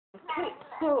Okay,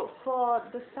 so for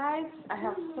the sides, I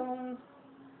have sewn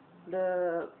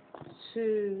the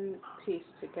two pieces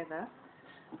together,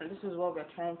 and this is what we're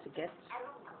trying to get.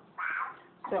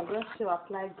 So I'm going to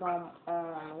apply gum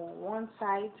on one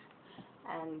side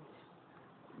and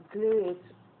glue it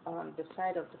on the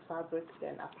side of the fabric,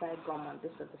 then apply gum on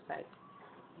this other side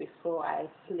before I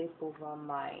flip over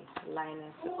my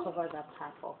lining to cover that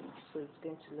part up. So it's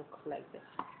going to look like this.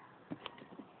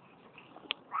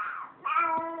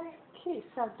 Okay,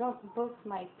 so I've done both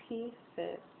my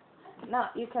pieces. Now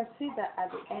you can see that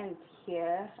at the end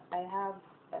here I have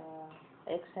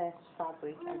excess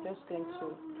fabric. I'm just going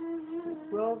to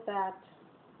roll that,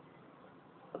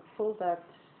 fold that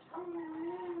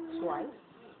twice.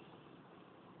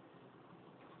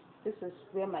 This is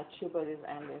where my tuber is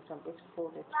ending, so I'm going to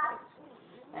fold it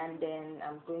twice, and then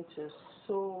I'm going to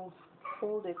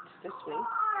fold it this way,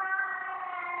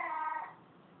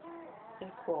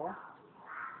 equal,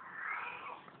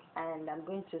 and I'm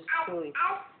going to sew it.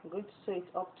 I'm going to sew it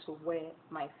up to where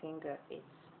my finger is.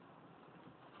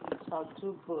 So I'll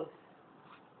do both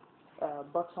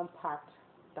bottom part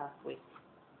that way.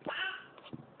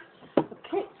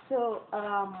 Okay, so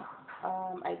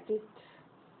I did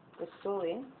the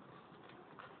sewing.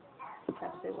 You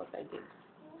can see what I did.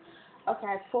 Okay,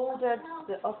 I folded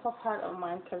the upper part of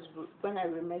mine because when I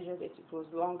remeasured it, it was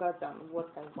longer than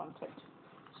what I wanted.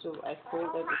 So I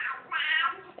folded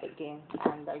it again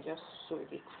and I just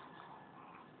sewed it.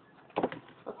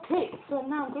 Okay, so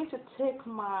now I'm going to take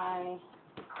my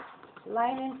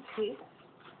lining piece,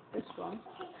 this one,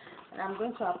 and I'm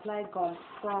going to apply gum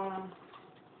from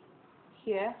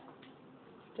here,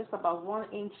 just about 1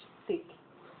 inch thick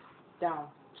down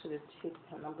to the tip,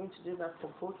 and I'm going to do that for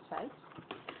both sides.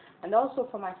 And also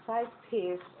for my side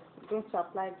piece, I'm going to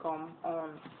apply gum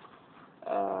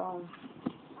on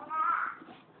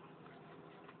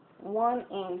 1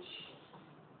 inch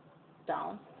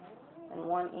down and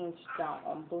 1 inch down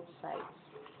on both sides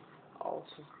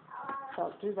also. So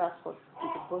I'll do that for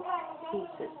both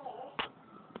pieces.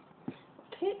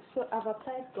 Okay, so I've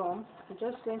applied gum. I'm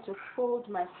just going to fold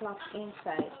my flap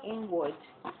inward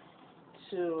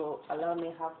to allow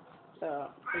me have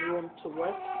room to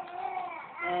work,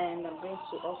 and I'm going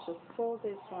to also fold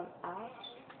this one out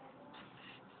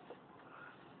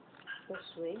this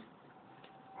way,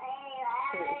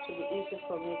 so it will be easy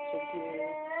for me to glue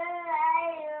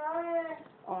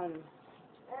on.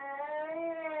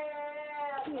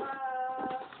 Okay,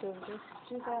 so just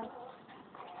do that.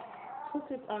 Put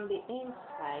it on the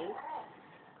inside.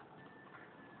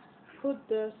 Put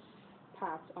this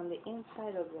part on the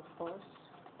inside of your horse.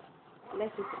 Let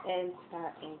it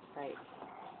enter inside.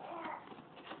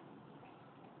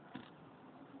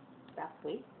 That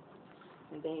way.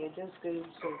 And then you're just going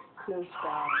to close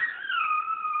down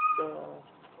the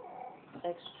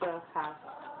extra ½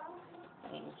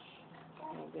 inch.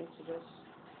 And you're going to just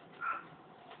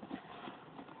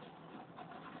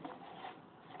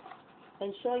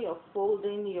ensure you're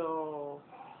folding your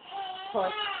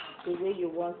horse the way you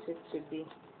want it to be.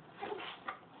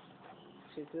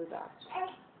 To do that.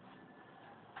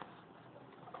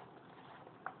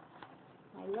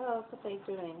 My love, what are you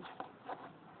doing?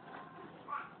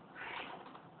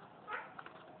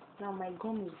 Now my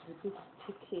gum is a bit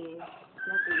sticky. It's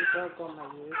not the usual gum I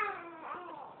use.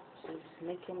 So it's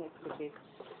making it a bit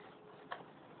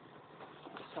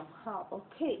somehow.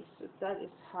 Okay, so that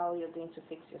is how you're going to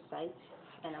fix your side,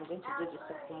 and I'm going to do the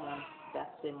second one that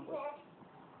same way.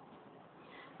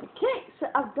 Okay, so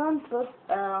I've done both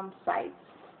sides.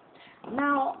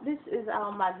 Now this is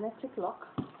our magnetic lock.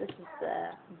 This is the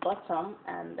bottom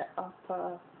and the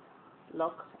upper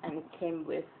lock, and it came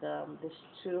with these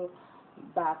two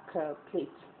back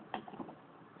plates to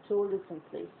hold it in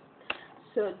place.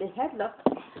 So the headlock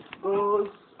goes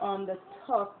on the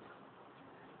top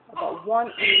about 1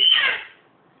 inch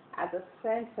at the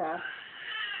center,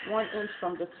 1 inch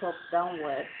from the top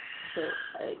downward. So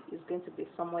it's going to be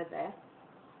somewhere there.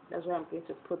 That's where I'm going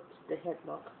to put the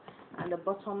headlock, and the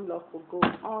bottom lock will go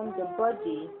on the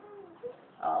body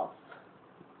of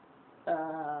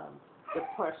the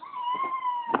purse.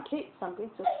 Okay, so I'm going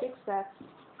to fix that.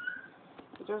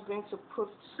 I'm just going to put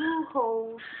 2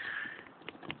 holes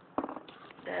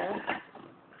there.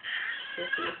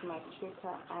 Just use my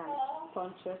trigger and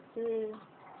puncture through.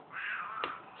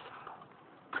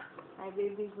 My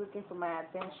baby's looking for my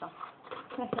attention.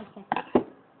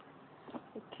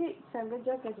 Okay, so I'm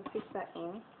just going to fix that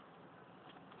in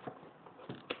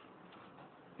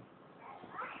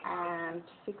and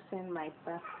fix in my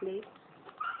back plate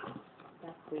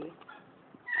that way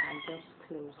and just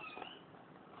close.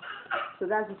 So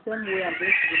that's the same way I'm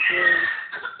going to be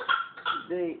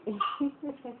doing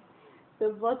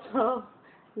bottom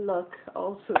look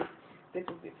also. Going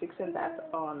to be fixing that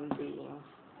on the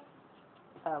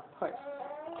purse.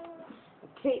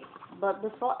 Okay, but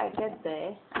before I get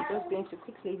there, I'm just going to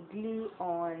quickly glue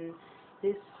on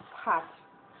this part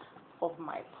of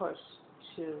my purse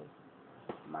to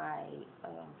my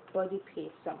body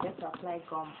piece. So I'm going to apply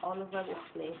gum all over the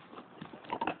place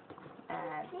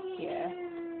and here.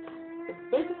 So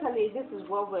basically, this is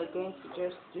what we're going to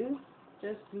just do.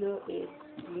 Just glue it,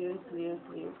 glue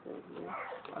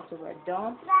until we're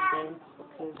done, and then we'll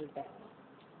close it back.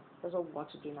 That's what we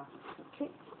want to do now. Okay.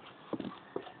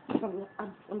 So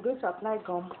I'm going to apply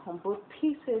gum on both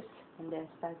pieces and then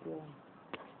start gluing.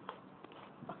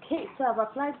 Okay, so I've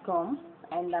applied gum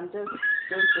and I'm just going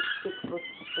to stick both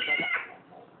together.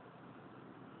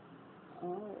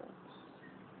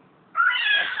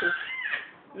 Okay.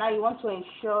 Now you want to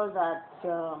ensure that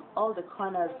all the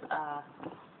corners are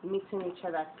meeting each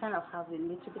other. I kind of have a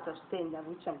little bit of stain there,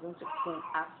 which I'm going to clean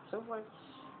afterwards.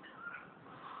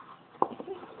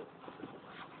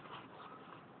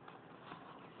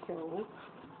 So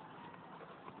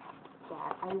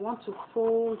that I want to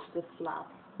fold the flap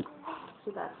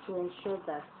so that to ensure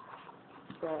that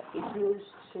it glues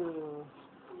to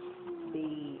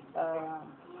the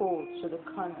fold, to the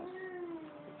corners.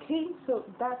 Okay, so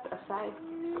that aside,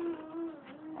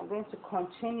 I'm going to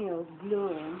continue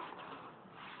gluing,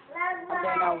 and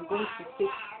then I'm going to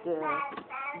fix the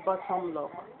bottom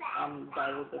lock, and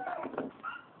I will be back.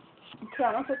 Okay,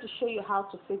 I wanted to show you how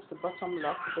to fix the bottom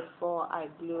lock before I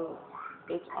glue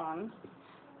it on.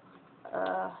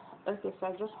 Okay, so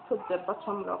I just put the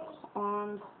bottom lock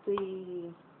on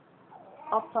the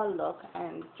upper lock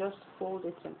and just fold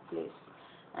it in place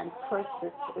and press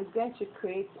it. It's going to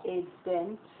create a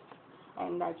dent,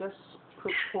 and I just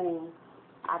put hole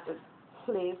at the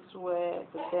place where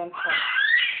the dent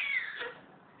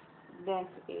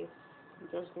is. I'm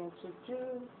just going to do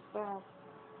that.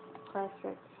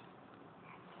 Perfect.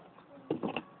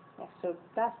 Yeah, so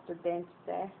that's the dent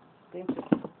there. I'm going to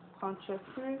punch it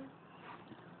through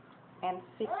and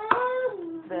fix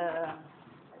the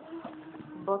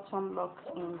bottom lock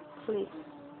in place.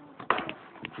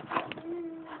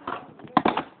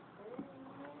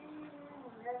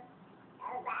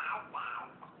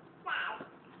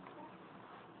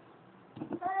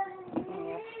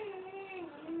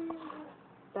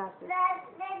 That's it.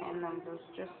 And I'm just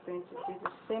going to do the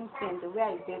same thing the way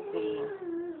I did the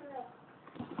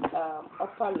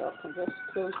upper lock, and just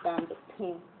close down the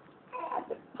pin at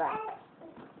the back.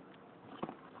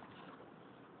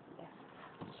 Yeah.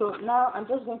 So now I'm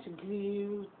just going to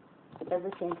glue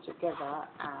everything together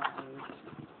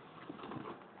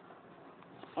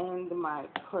and my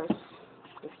purse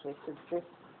this way. So this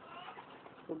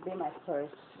will be my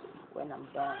purse when I'm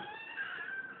done.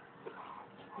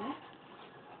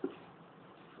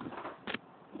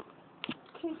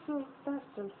 Okay, so that's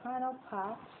the final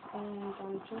part, and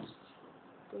I'm just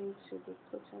going to be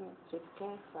putting it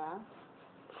together.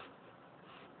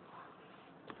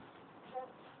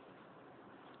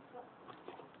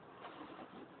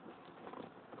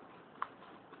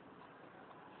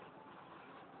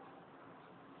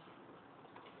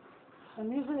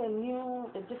 I'm using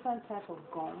a different type of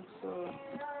gum, so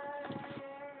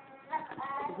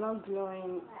it's not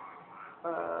gluing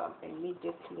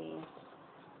immediately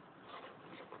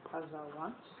as I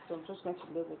want. So I'm just going to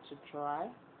leave it to dry.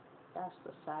 That's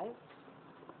the side.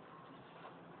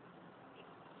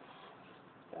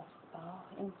 That's all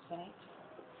inside.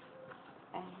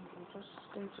 And I'm just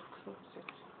going to close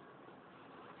it.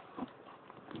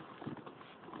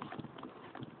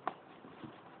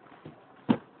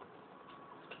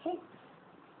 Okay.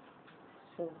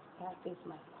 So that is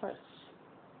my purse.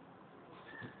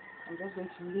 I'm just going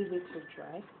to leave it to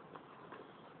dry.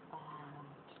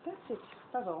 That's it.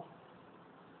 That's all.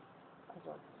 That's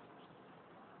all.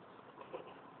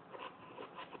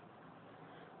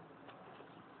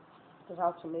 That's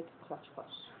how to make a clutch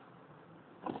purse.